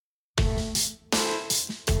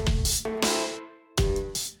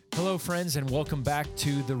Hello, friends, and welcome back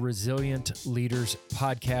to the Resilient Leaders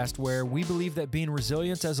Podcast, where we believe that being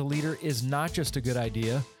resilient as a leader is not just a good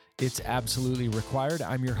idea, it's absolutely required.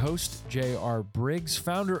 I'm your host, J.R. Briggs,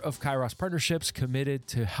 founder of Kairos Partnerships, committed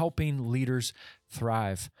to helping leaders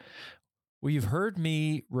thrive. Well, you've heard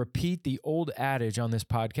me repeat the old adage on this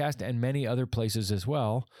podcast and many other places as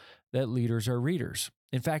well, that leaders are readers.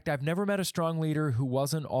 In fact, I've never met a strong leader who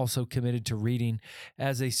wasn't also committed to reading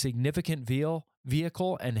as a significant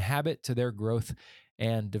vehicle and habit to their growth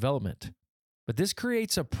and development. But this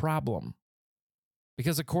creates a problem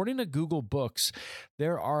because according to Google Books,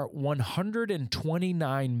 there are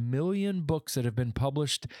 129 million books that have been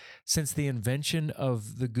published since the invention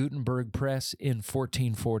of the Gutenberg press in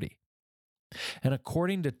 1440. And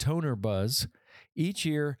according to Toner Buzz, each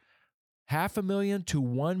year, 500,000 to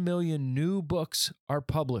 1 million new books are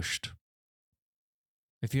published.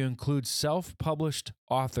 If you include self-published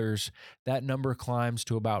authors, that number climbs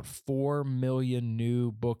to about 4 million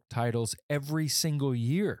new book titles every single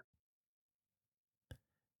year.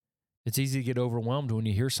 It's easy to get overwhelmed when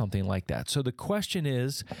you hear something like that. So the question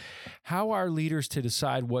is, how are leaders to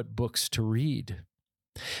decide what books to read?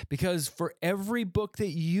 Because for every book that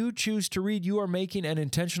you choose to read, you are making an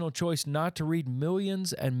intentional choice not to read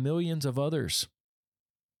millions and millions of others.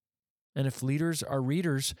 And if leaders are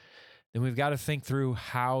readers, then we've got to think through,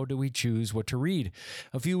 how do we choose what to read?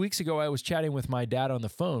 A few weeks ago, I was chatting with my dad on the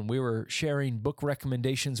phone. We were sharing book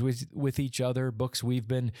recommendations with each other, books we've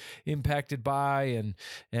been impacted by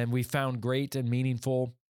and we found great and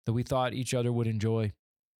meaningful that we thought each other would enjoy.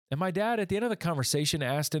 And my dad, at the end of the conversation,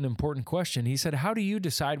 asked an important question. He said, how do you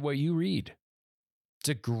decide what you read? It's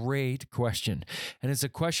a great question. And it's a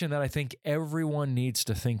question that I think everyone needs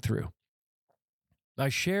to think through. I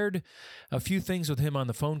shared a few things with him on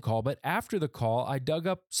the phone call, but after the call, I dug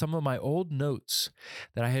up some of my old notes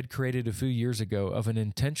that I had created a few years ago of an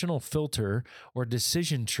intentional filter or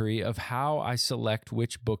decision tree of how I select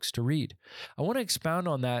which books to read. I want to expound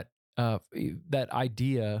on that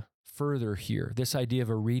idea further here, this idea of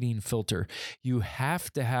a reading filter. You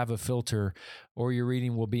have to have a filter or your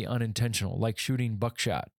reading will be unintentional, like shooting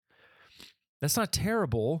buckshot. That's not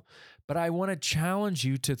terrible, but I want to challenge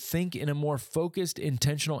you to think in a more focused,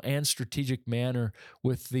 intentional, and strategic manner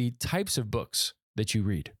with the types of books that you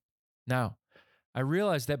read. Now, I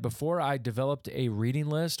realized that before I developed a reading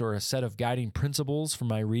list or a set of guiding principles for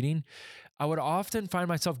my reading, I would often find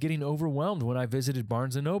myself getting overwhelmed when I visited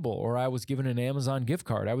Barnes & Noble or I was given an Amazon gift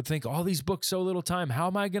card. I would think, all these books, so little time, how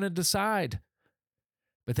am I going to decide?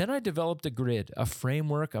 But then I developed a grid, a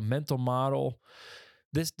framework, a mental model,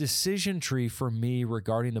 this decision tree for me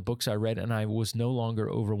regarding the books I read, and I was no longer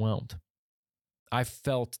overwhelmed. I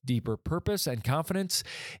felt deeper purpose and confidence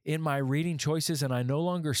in my reading choices, and I no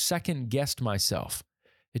longer second-guessed myself.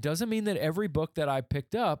 It doesn't mean that every book that I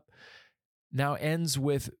picked up now ends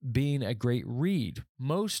with being a great read.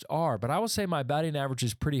 Most are, but I will say my batting average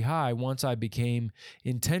is pretty high once I became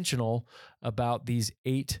intentional about these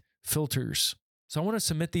 8 filters. So I want to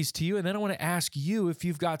submit these to you, and then I want to ask you if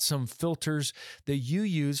you've got some filters that you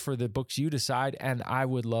use for the books you decide, and I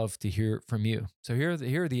would love to hear from you. So here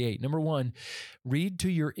are the 8. Number 1, read to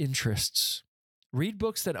your interests. Read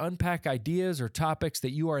books that unpack ideas or topics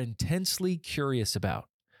that you are intensely curious about.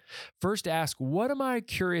 First, ask, what am I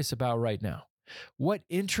curious about right now? What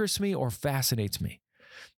interests me or fascinates me?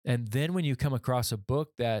 And then when you come across a book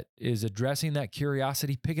that is addressing that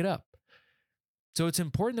curiosity, pick it up. So it's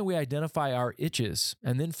important that we identify our itches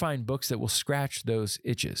and then find books that will scratch those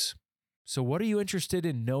itches. So what are you interested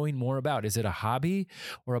in knowing more about? Is it a hobby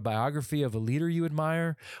or a biography of a leader you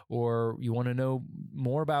admire? Or you want to know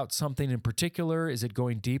more about something in particular? Is it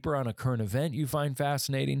going deeper on a current event you find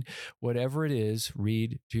fascinating? Whatever it is,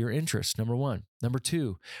 read to your interests, number 1. Number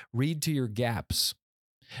 2, read to your gaps.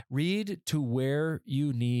 Read to where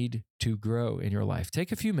you need to grow in your life.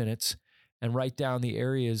 Take a few minutes and write down the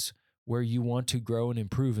areas where you want to grow and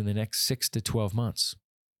improve in the next 6 to 12 months.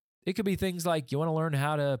 It could be things like you want to learn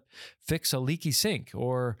how to fix a leaky sink,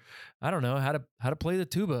 or I don't know, how to play the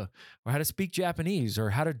tuba, or how to speak Japanese, or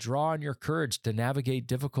how to draw on your courage to navigate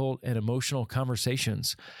difficult and emotional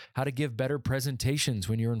conversations, how to give better presentations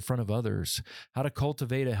when you're in front of others, how to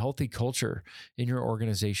cultivate a healthy culture in your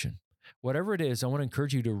organization. Whatever it is, I want to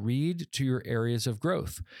encourage you to read to your areas of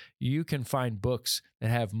growth. You can find books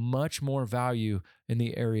that have much more value in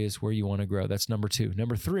the areas where you want to grow. That's number 2.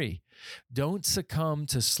 Number 3, don't succumb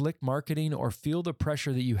to slick marketing or feel the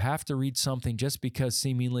pressure that you have to read something just because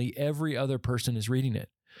seemingly every other person is reading it.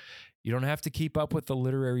 You don't have to keep up with the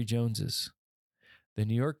literary Joneses. The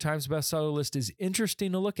New York Times bestseller list is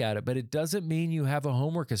interesting to look at it, but it doesn't mean you have a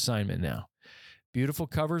homework assignment now. Beautiful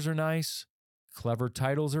covers are nice. Clever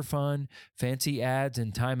titles are fun. Fancy ads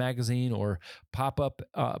in Time Magazine or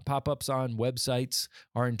pop-ups on websites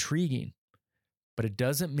are intriguing, but it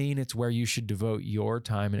doesn't mean it's where you should devote your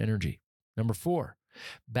time and energy. Number 4,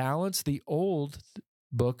 balance the old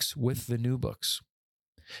books with the new books.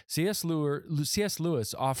 C.S.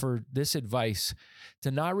 Lewis offered this advice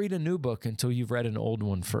to not read a new book until you've read an old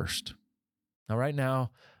one first. Now, right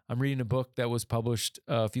now, I'm reading a book that was published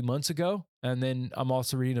a few months ago, and then I'm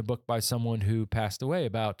also reading a book by someone who passed away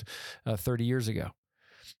about 30 years ago.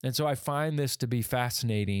 And so I find this to be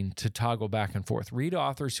fascinating to toggle back and forth. Read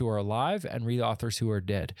authors who are alive and read authors who are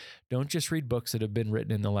dead. Don't just read books that have been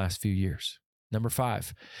written in the last few years. Number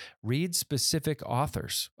 5, read specific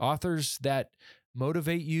authors that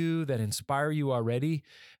motivate you, that inspire you already.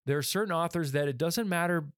 There are certain authors that it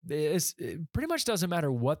pretty much doesn't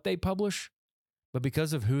matter what they publish, but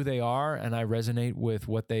because of who they are and I resonate with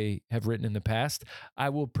what they have written in the past, I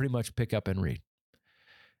will pretty much pick up and read.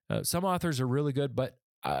 Some authors are really good, but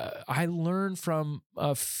I learn from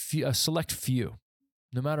a select few,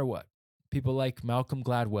 no matter what. People like Malcolm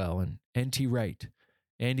Gladwell and N.T. Wright,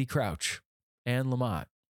 Andy Crouch, Anne Lamott,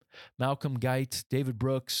 Malcolm Guite, David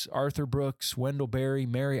Brooks, Arthur Brooks, Wendell Berry,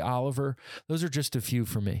 Mary Oliver. Those are just a few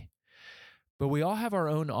for me. But we all have our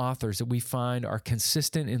own authors that we find are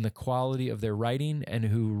consistent in the quality of their writing and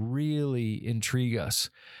who really intrigue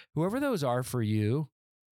us. Whoever those are for you,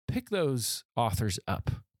 pick those authors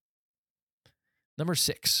up. Number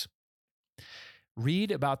 6,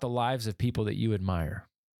 read about the lives of people that you admire.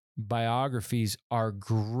 Biographies are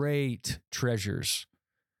great treasures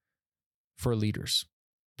for leaders.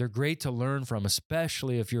 They're great to learn from,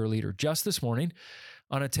 especially if you're a leader. Just this morning,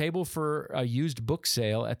 on a table for a used book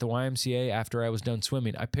sale at the YMCA after I was done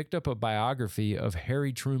swimming, I picked up a biography of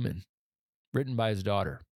Harry Truman, written by his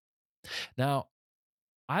daughter. Now,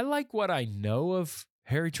 I like what I know of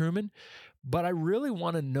Harry Truman, but I really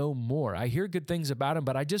want to know more. I hear good things about him,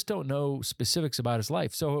 but I just don't know specifics about his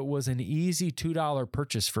life. So it was an easy $2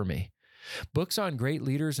 purchase for me. Books on great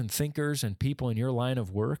leaders and thinkers and people in your line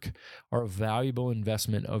of work are a valuable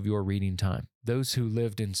investment of your reading time. Those who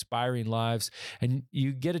lived inspiring lives, and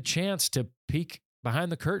you get a chance to peek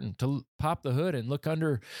behind the curtain, to pop the hood and look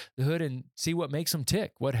under the hood and see what makes them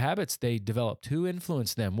tick, what habits they developed, who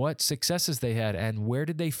influenced them, what successes they had, and where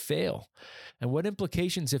did they fail, and what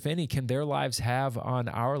implications, if any, can their lives have on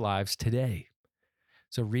our lives today.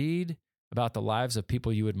 So read about the lives of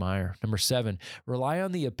people you admire. Number 7, rely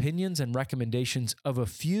on the opinions and recommendations of a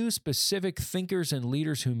few specific thinkers and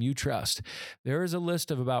leaders whom you trust. There is a list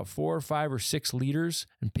of about 4 or 5 or 6 leaders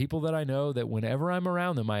and people that I know that whenever I'm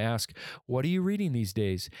around them, I ask, what are you reading these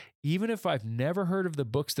days? Even if I've never heard of the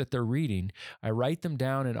books that they're reading, I write them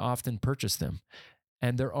down and often purchase them.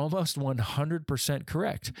 And they're almost 100%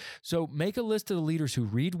 correct. So make a list of the leaders who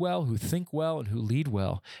read well, who think well, and who lead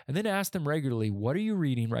well. And then ask them regularly, what are you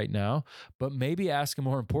reading right now? But maybe ask a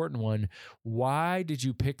more important one, why did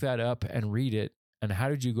you pick that up and read it? And how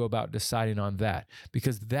did you go about deciding on that?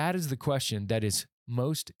 Because that is the question that is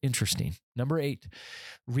most interesting. Number 8,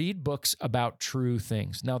 read books about true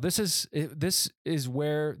things. Now, this is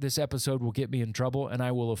where this episode will get me in trouble and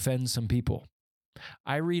I will offend some people.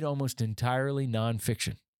 I read almost entirely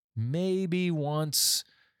nonfiction. Maybe once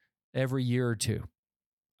every year or two,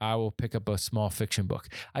 I will pick up a small fiction book.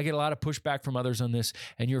 I get a lot of pushback from others on this,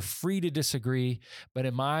 and you're free to disagree. But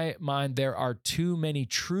in my mind, there are too many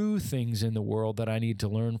true things in the world that I need to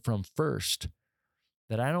learn from first,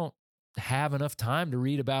 that I don't have enough time to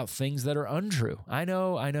read about things that are untrue. I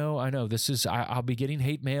know. I'll be getting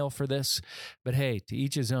hate mail for this, but hey, to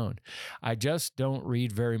each his own. I just don't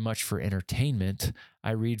read very much for entertainment.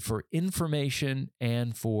 I read for information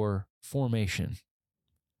and for formation.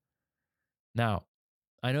 Now,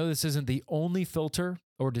 I know this isn't the only filter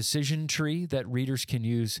or decision tree that readers can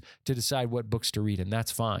use to decide what books to read, and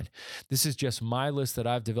that's fine. This is just my list that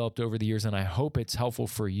I've developed over the years, and I hope it's helpful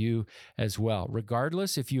for you as well.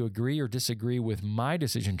 Regardless if you agree or disagree with my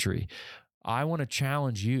decision tree, I want to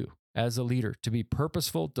challenge you as a leader to be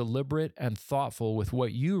purposeful, deliberate, and thoughtful with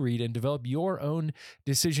what you read and develop your own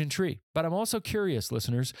decision tree. But I'm also curious,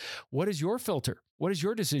 listeners, what is your filter? What is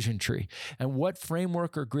your decision tree? And what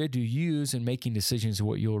framework or grid do you use in making decisions of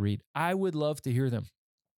what you'll read? I would love to hear them.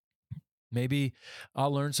 Maybe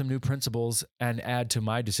I'll learn some new principles and add to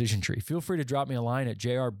my decision tree. Feel free to drop me a line at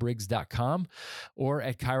jrbriggs.com or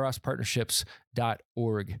at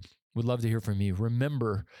kairospartnerships.org. Would love to hear from you.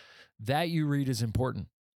 Remember, that you read is important,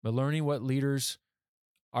 but learning what leaders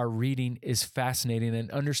are reading is fascinating, and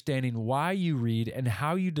understanding why you read and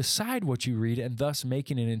how you decide what you read and thus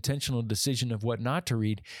making an intentional decision of what not to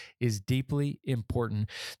read is deeply important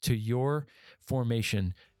to your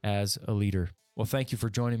formation as a leader. Well, thank you for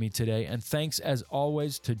joining me today. And thanks, as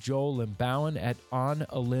always, to Joel Limbowen at On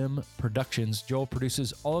a Limb Productions. Joel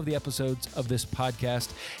produces all of the episodes of this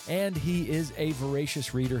podcast, and he is a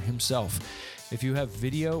voracious reader himself. If you have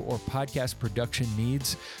video or podcast production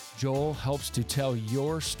needs, Joel helps to tell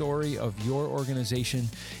your story of your organization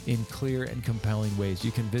in clear and compelling ways.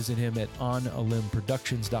 You can visit him at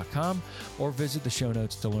onalimproductions.com or visit the show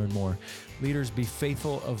notes to learn more. Leaders, be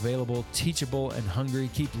faithful, available, teachable, and hungry.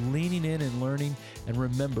 Keep leaning in and learning. And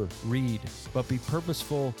remember, read, but be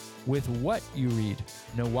purposeful with what you read.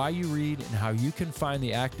 Know why you read and how you can find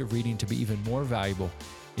the act of reading to be even more valuable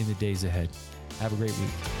in the days ahead. Have a great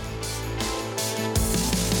week.